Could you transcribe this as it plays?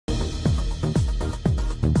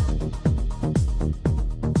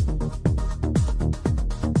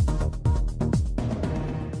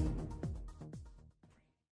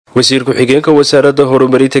Wasiirku xigeenka wasaarada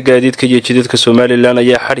horumarinta gaadiidka iyo jidadka Soomaaliland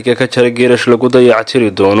ayaa xadhigaka ka jaray geerash lagu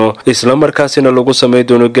dayactiri doono isla markaasina lagu sameyn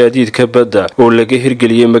doono gaadiidka badda oo laga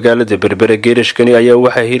hirgeliyay magaalada Berbera. Geerashkani ayaa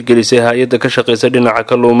waxa hirgelisay hay'adda ka shaqeysa dhinaca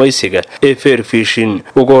kalluumaysiga ee Fair Fishing.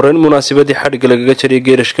 ugu horeyn munaasabadii xadhigga laga jaray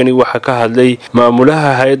geerashkani waxa ka hadlay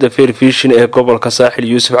maamulaha hay'adda Fair Fishing ee gobolka Saaxil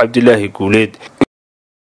Yuusuf Cabdilaahi Guuleed.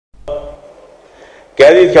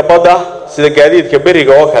 gaadiidka badda sida gaadiidka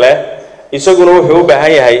beriga oo kale isaguna wuxuu u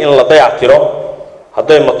baahan yahay in la dayactiro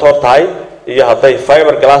haday motor tahay iyo haday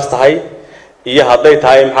fiber glass tahay iyo haday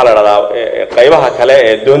tahay maxaa la radaa qaybaha kale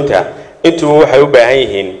ee doonta intuu waxay u baahan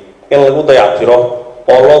yihiin in lagu dayactiro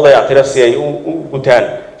oo loo dayactiro si ay u gutaan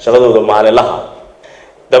shaqadooda maalinlaha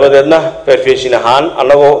dabadeedna perfection ahaan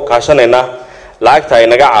anagoo kaashanayna lacagta ay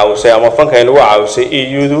naga caawisay ama fanka ay nagu caawisay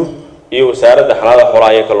EU iyo wasaarada xanaanada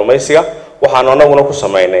xoolaha iyo kalluumaysiga waxaan anaguna ku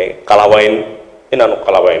sameynay qalabayn inaanu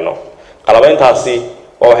qalabayno qalabayntaasi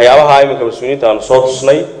oo waxyaabaha iminka mas'uuliyiinta aan soo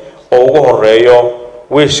tusnay oo ugu horeeyo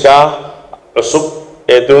wiishka cusub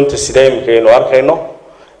ee doonta sida iminka aynu arkayno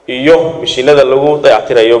iyo mishiinada lagu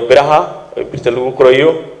dayactirayo biraha birta lagu korayo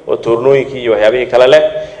oo toornooyinkii iyo waxyaabihii kale leh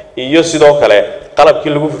iyo sidoo kale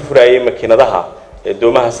qalabkii lagu furfurayay makiinadaha ee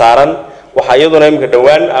doomaha saaran waxa iyaduna iminka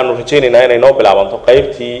dhawaan aanu rajaynaynaa inay noo bilaabanto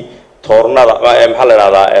qaybtii toornada maxaa la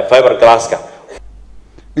yiraahdaa fiber glasska.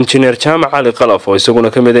 Injineer Jaamac Ali Qalaf oo isaguna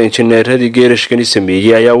kamid ah injineeradii geerashkani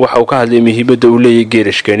sameeyay ayaa waxa uu ka hadlay muhiimadda uu leeyahay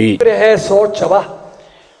geerashkani. Barihe soo jaba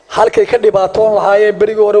halkay ka dhibaatoon lahaayeen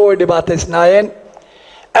bariga hore way dhibaataysnaayeen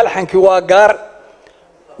alxankii waa gaar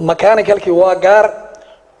mechanical-kii waa gaar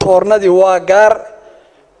toornadii waa gaar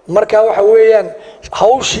marka waxa weeyaan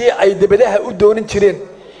hawshii ay dibadaha u doonin jireen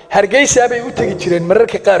Hargeysa bay u tagi jireen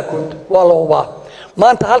mararka qaar kood waa la hubaa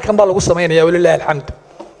maanta halkan baa lagu sameeyaa walillahi alxamd.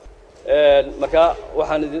 marka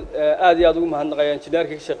waxaan aad iyo aad ugu mahadnaqayaa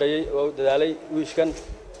injineerka ka shaqeeyay oo dadaalay wiishkan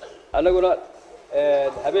anaguna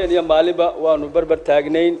habeen iyo maalinba waanu barbar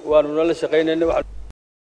taagnayn waanu la shaqeynay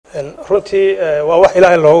runtii waa wax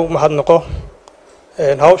ilaahay loogu mahadnaqo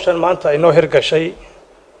hawshan maanta ay noo hirgashay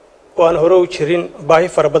waan hore u jirin baahi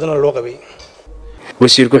fara badan loo qabay.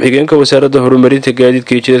 Wasiirku xigeenka wasaarada horumarinta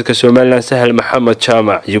gaadiidka iyo jidadka Soomaaliland Sahal Maxamed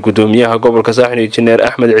Jaamac iyo gudoomiyaha gobolka Saaxil Injineer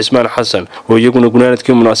Axmed Cismaan Xasan oo iyaguna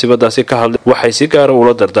gunaanadkii munaasabadaasi ka hadlay waxay si gaar ah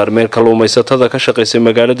ula dardaarmeen kalluumaysatada ka shaqeysa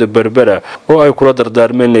magaalada Berbera oo ay kula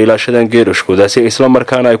dardaarmeen ilaashadaan geerashkooda si isla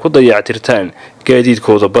markaana ay ku dayactirtaan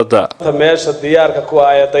gaadiidkooda badda. meesha diyaarka ku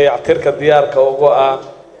ah dayactirka diyaarka ugu ah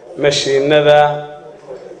mashiinada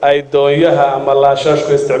ay doonyaha ama laashashku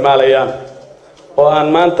isticmaalayaan oo aan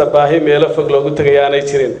maanta baahi meelo fog loogu tagayaanay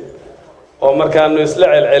jirin oo markaanu isla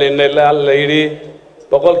celcelinay la yiri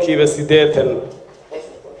 80%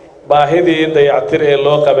 baahidii dayactir ee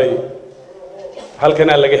loo qabay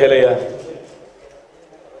halkana laga helayaa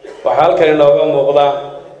waxa halkan inooga muuqda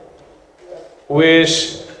wiish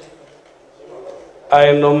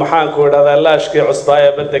aynu maxaan ku idhahdaa laashkii cusbaa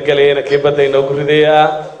ee badda galayna kii badda inoogu ridayaa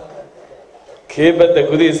kii badda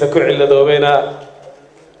gudihiisa ku ciladoobayna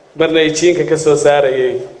marna jiinka ka soo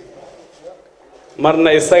saarayay marna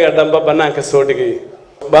isaga dhanba banaanka soo dhigay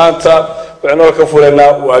maanta waxaan ka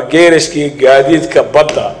fuleynaa waa geerashkii gaadiidka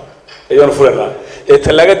badda ayaan fuleynaa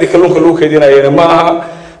talaagadii kalluunka lagu keydinayay ma aha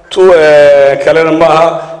tu kalena ma aha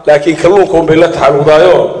laakiin kalluunka uu la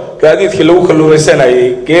taxalluqaayo gaadiidkii lagu kalluumaysanayay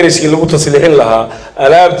geerashkii lagu tasliixin lahaa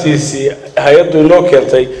alaabtiisii hay'addu inoo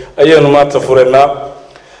keentay ayaanu maanta fuleynaa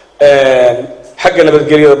xagga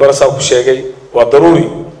nabadgelyada barasaa ku sheegay waa daruuri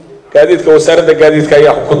gaadiidka wasaarada gaadiidka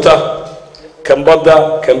ayaa xukunta kan badda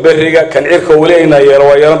kan beriga kan cirka wali ayna yeelo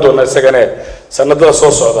waa yeelan doonaa isagana sanadada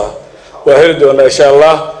soo socda waa heli doonaa insha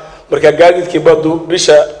Allah marka gaadiidkii baddu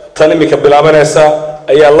bisha tan imika bilaabanaysa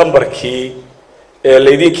ayaa lambarkii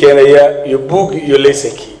leedin keenaya iyo buug iyo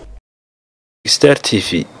laysankii Star TV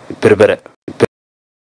Berbera.